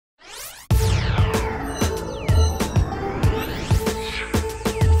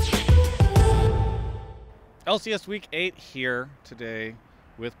LCS Week 8 here today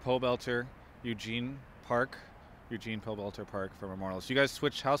with Pobelter, Eugene Pobelter Park from Immortals. You guys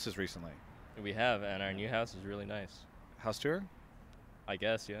switched houses recently. We have, and our new house is really nice. House tour? I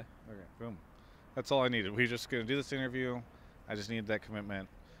guess, yeah. Okay, boom. That's all I needed. We're just going to do this interview. I just needed that commitment.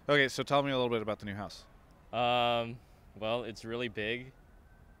 Okay, so tell me a little bit about the new house. Well, it's really big.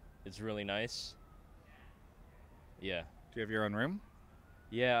 It's really nice. Yeah. Do you have your own room?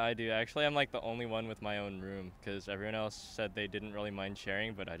 Yeah, I do. Actually, I'm like the only one with my own room because everyone else said they didn't really mind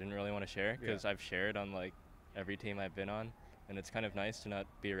sharing, but I didn't really want to share because I've shared on like every team I've been on, and it's kind of nice to not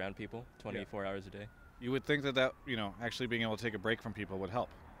be around people 24 hours a day. You would think that, actually being able to take a break from people would help.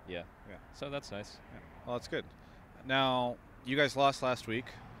 Yeah. So that's nice. Yeah. Well, that's good. Now, you guys lost last week.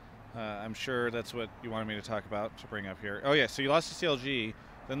 I'm sure that's what you wanted me to talk about, to bring up here. Oh, yeah, so you lost to CLG,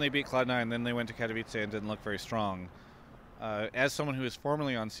 then they beat Cloud9, then they went to Katowice and didn't look very strong. As someone who was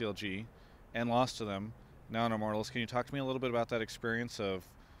formerly on CLG and lost to them, now in Immortals, can you talk to me a little bit about that experience of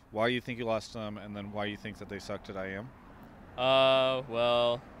why you think you lost to them and then why you think that they sucked at IM?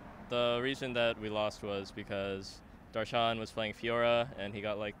 Well, the reason that we lost was because Darshan was playing Fiora and he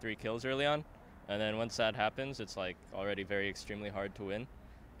got like 3 kills early on. And then once that happens, it's like already very extremely hard to win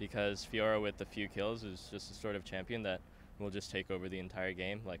because Fiora with the few kills is just a sort of champion that will just take over the entire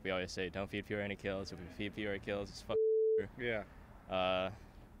game. Like we always say, don't feed Fiora any kills. If we feed Fiora kills, it's fuck. Yeah.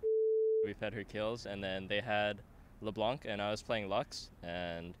 We fed her kills, and then they had LeBlanc, and I was playing Lux,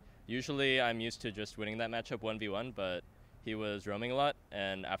 and usually I'm used to just winning that matchup 1v1, but he was roaming a lot,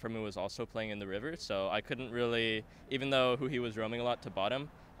 and Aframu was also playing in the river, so I couldn't really, even though he was roaming a lot to bottom,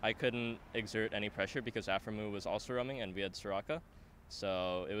 I couldn't exert any pressure because Aframu was also roaming, and we had Soraka.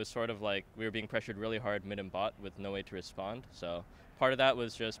 So it was sort of like we were being pressured really hard mid and bot with no way to respond. So part of that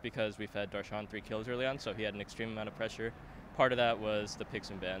was just because we fed Darshan 3 kills early on, so he had an extreme amount of pressure. Part of that was the picks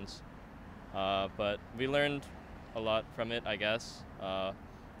and bans. But we learned a lot from it, I guess.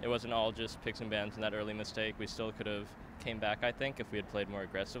 It wasn't all just picks and bans and that early mistake. We still could have came back, I think, if we had played more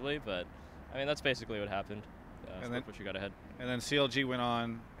aggressively. But, I mean, that's basically what happened. And then you got ahead. And then CLG went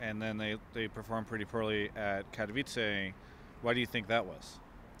on, and then they performed pretty poorly at Katowice. Why do you think that was?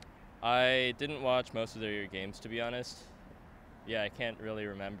 I didn't watch most of their games, to be honest. Yeah, I can't really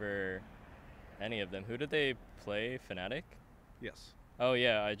remember any of them. Who did they play? Fnatic? Yes. Oh,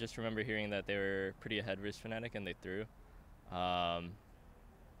 yeah, I just remember hearing that they were pretty ahead versus Fnatic, and they threw.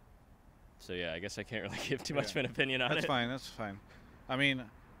 So, yeah, I guess I can't really give too much of an opinion on it. That's fine. I mean,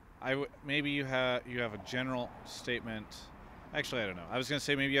 maybe you have a general statement. Actually, I don't know. I was going to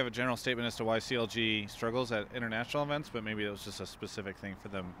say maybe you have a general statement as to why CLG struggles at international events, but maybe it was just a specific thing for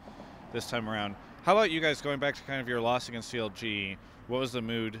them this time around. How about you guys going back to kind of your loss against CLG? What was the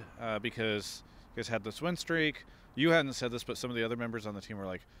mood? Because you guys had this win streak. You hadn't said this, but some of the other members on the team were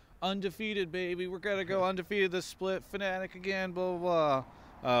like, undefeated, baby. We're going to go undefeated this split. Fnatic again, blah, blah,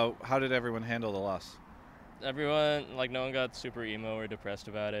 blah. How did everyone handle the loss? Everyone, like, no one got super emo or depressed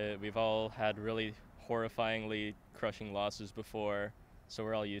about it. We've all had really horrifyingly crushing losses before, so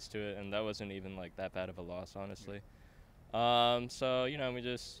we're all used to it, and that wasn't even like that bad of a loss, honestly. So, we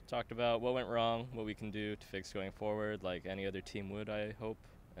just talked about what went wrong, what we can do to fix going forward, like any other team would, I hope.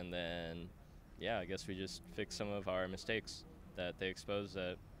 And then, yeah, I guess we just fixed some of our mistakes that they exposed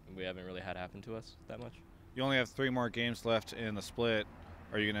that we haven't really had happen to us that much. You only have 3 more games left in the split.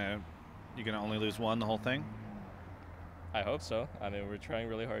 Are you gonna only lose one the whole thing? I hope so. I mean, we're trying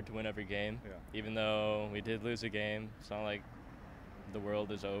really hard to win every game. Yeah. Even though we did lose a game, it's not like the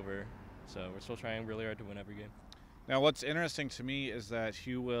world is over. So we're still trying really hard to win every game. Now, what's interesting to me is that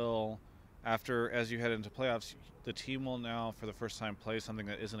you will, as you head into playoffs, the team will now, for the first time, play something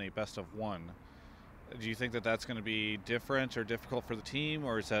that isn't a best of 1. Do you think that that's going to be different or difficult for the team,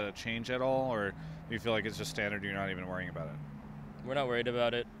 or is that a change at all, or do you feel like it's just standard, you're not even worrying about it? We're not worried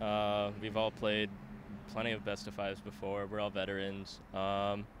about it. We've all played plenty of best of 5s before. We're all veterans.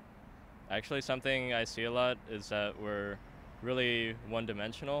 Actually, something I see a lot is that we're really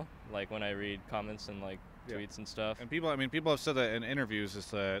one-dimensional. Like when I read comments and like tweets and stuff. And people have said that in interviews. Is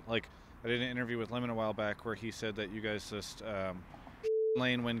that like I did an interview with Lemon a while back where he said that you guys just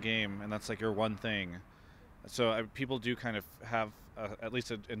lane win game, and that's like your one thing. So people do kind of have, at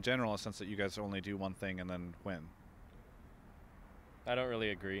least in general, a sense that you guys only do one thing and then win. I don't really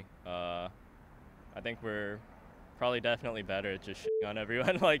agree. I think we're probably definitely better at just shitting on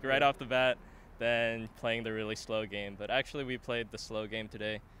everyone like right off the bat than playing the really slow game. But actually we played the slow game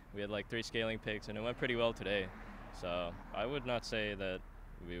today. We had like 3 scaling picks and it went pretty well today. So I would not say that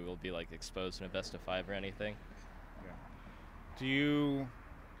we will be like exposed in a best of 5 or anything. Yeah.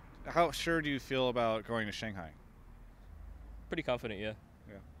 How sure do you feel about going to Shanghai? Pretty confident, yeah.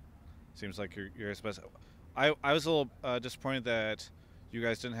 Yeah. Seems like you're best. I was a little disappointed that you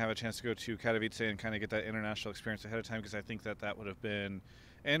guys didn't have a chance to go to Katowice and kind of get that international experience ahead of time, because I think that would have been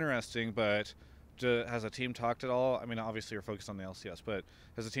interesting. But has a team talked at all? I mean, obviously you're focused on the LCS, but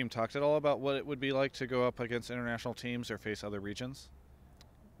has the team talked at all about what it would be like to go up against international teams or face other regions?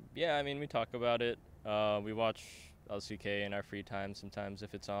 Yeah, I mean, we talk about it. We watch LCK in our free time sometimes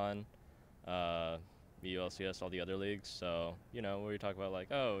if it's on. EU, LCS, all the other leagues. So, you know, we talk about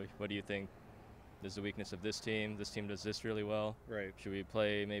like, oh, what do you think is the weakness of this team? This team does this really well. Right. Should we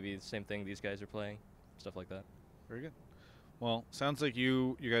play maybe the same thing these guys are playing? Stuff like that. Very good. Well, sounds like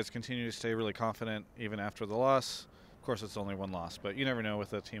you guys continue to stay really confident even after the loss. Of course, it's only one loss, but you never know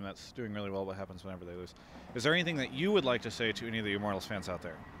with a team that's doing really well what happens whenever they lose. Is there anything that you would like to say to any of the Immortals fans out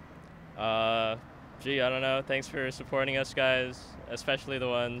there? Gee, I don't know. Thanks for supporting us, guys, especially the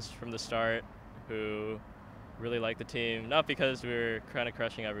ones from the start who really like the team. Not because we're kind of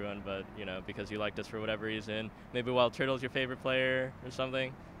crushing everyone, but, you know, because you liked us for whatever reason. Maybe Wild Turtle's your favorite player or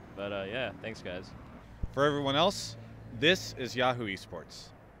something. But, yeah, thanks, guys. For everyone else, this is Yahoo Esports.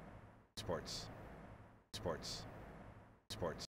 Sports. Sports. Sports.